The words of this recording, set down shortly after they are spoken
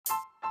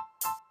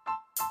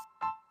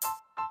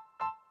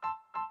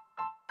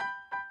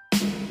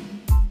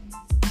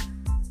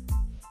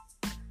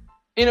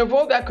In a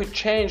vote that could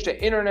change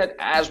the internet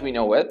as we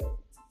know it,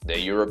 the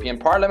European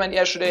Parliament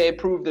yesterday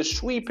approved the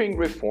sweeping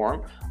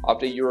reform of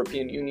the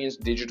European Union's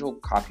digital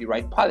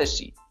copyright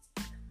policy.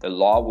 The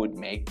law would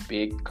make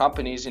big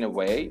companies in a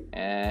way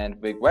and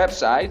big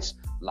websites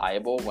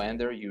liable when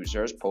their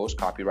users post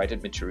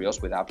copyrighted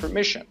materials without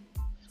permission.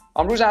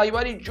 Amrouz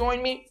Aliwadi,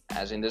 join me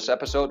as in this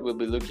episode we'll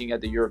be looking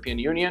at the European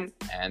Union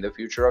and the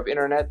future of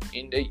internet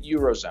in the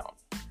Eurozone.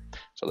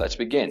 So let's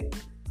begin.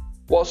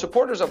 Well,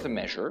 supporters of the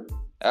measure,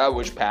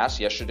 which passed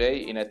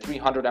yesterday in a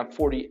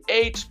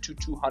 348 to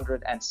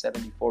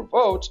 274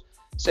 votes,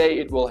 say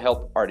it will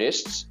help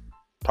artists,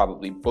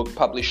 probably book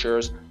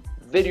publishers,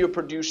 video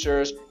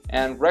producers,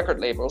 and record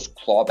labels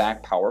claw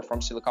back power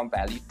from Silicon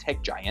Valley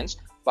tech giants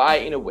by,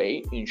 in a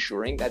way,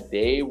 ensuring that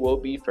they will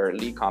be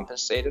fairly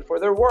compensated for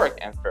their work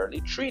and fairly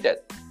treated.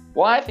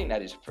 Well, I think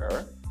that is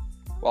fair.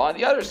 Well, on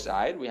the other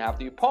side, we have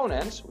the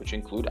opponents, which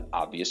include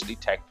obviously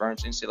tech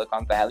firms in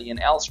Silicon Valley and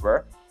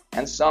elsewhere,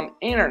 and some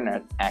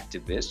internet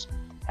activists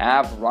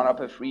have run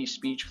up a free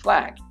speech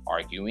flag,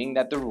 arguing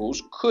that the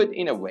rules could,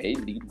 in a way,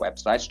 lead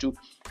websites to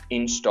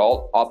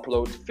install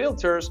upload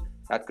filters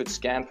that could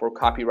scan for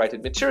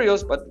copyrighted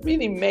materials, but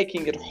really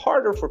making it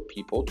harder for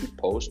people to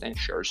post and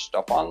share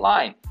stuff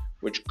online,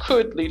 which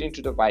could lead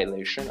into the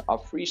violation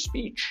of free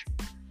speech.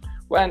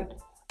 When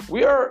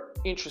we are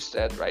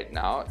interested right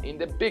now in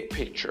the big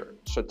picture,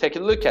 so take a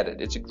look at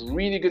it. It's a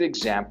really good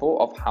example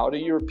of how the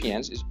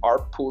Europeans are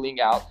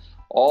pulling out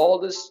all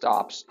the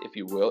stops, if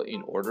you will,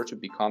 in order to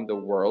become the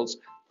world's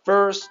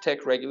first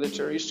tech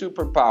regulatory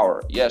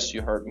superpower. Yes,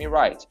 you heard me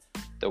right.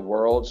 The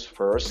world's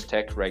first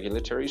tech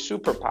regulatory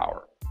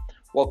superpower.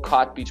 Well,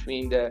 caught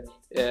between the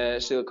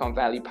Silicon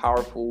Valley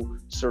powerful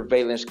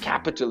surveillance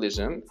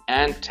capitalism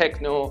and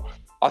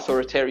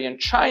techno-authoritarian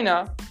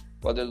China,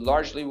 well, they're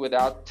largely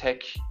without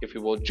tech, if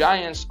you will,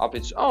 giants of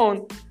its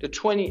own, the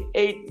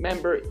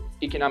 28-member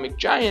economic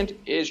giant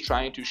is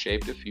trying to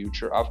shape the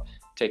future of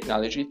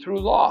technology through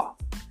law.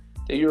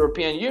 The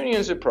European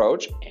Union's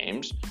approach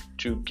aims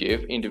to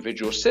give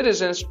individual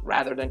citizens,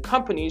 rather than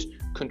companies,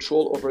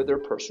 control over their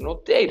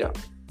personal data.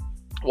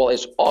 Well,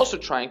 it's also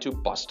trying to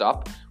bust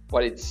up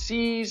what it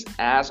sees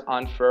as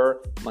unfair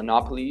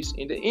monopolies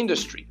in the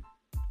industry.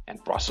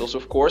 And Brussels,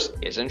 of course,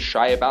 isn't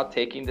shy about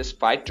taking this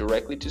fight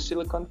directly to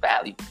Silicon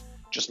Valley.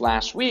 Just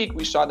last week,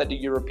 we saw that the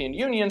European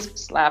Union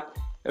slapped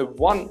a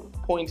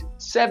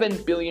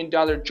 $1.7 billion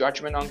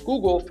judgment on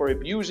Google for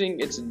abusing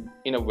its,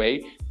 in a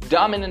way,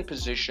 dominant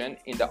position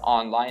in the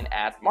online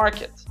ad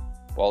market.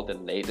 Well, the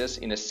latest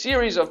in a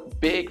series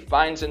of big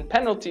fines and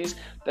penalties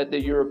that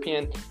the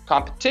European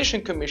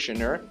Competition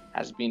Commissioner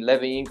has been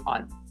levying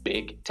on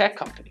big tech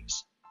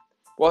companies.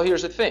 Well,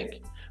 here's the thing.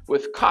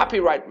 With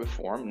copyright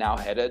reform now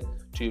headed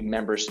to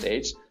member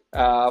states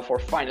for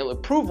final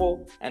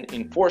approval and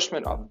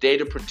enforcement of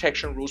data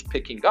protection rules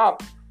picking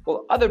up,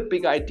 well, other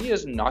big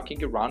ideas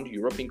knocking around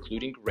Europe,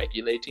 including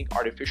regulating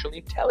artificial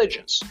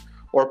intelligence,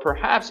 or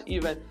perhaps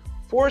even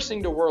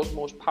forcing the world's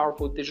most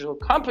powerful digital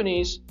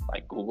companies,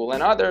 like Google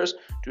and others,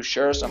 to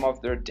share some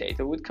of their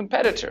data with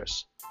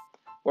competitors.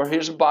 Well,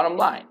 here's the bottom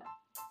line.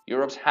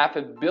 Europe's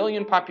 500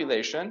 million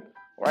population,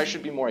 or I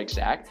should be more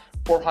exact,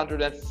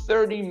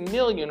 430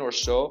 million or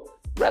so,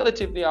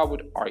 relatively, I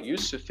would argue,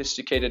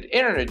 sophisticated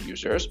internet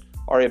users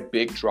are a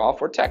big draw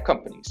for tech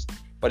companies.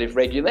 But if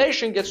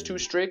regulation gets too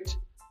strict,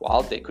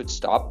 well, they could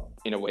stop,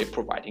 in a way,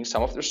 providing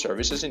some of their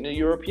services in the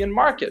European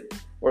market,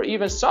 or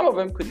even some of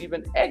them could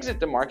even exit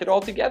the market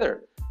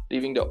altogether,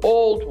 leaving the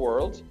old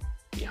world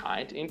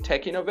behind in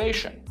tech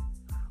innovation.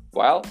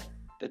 Well,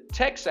 the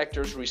tech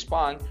sector's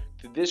response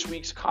to this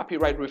week's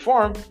copyright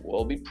reform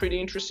will be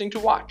pretty interesting to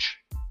watch.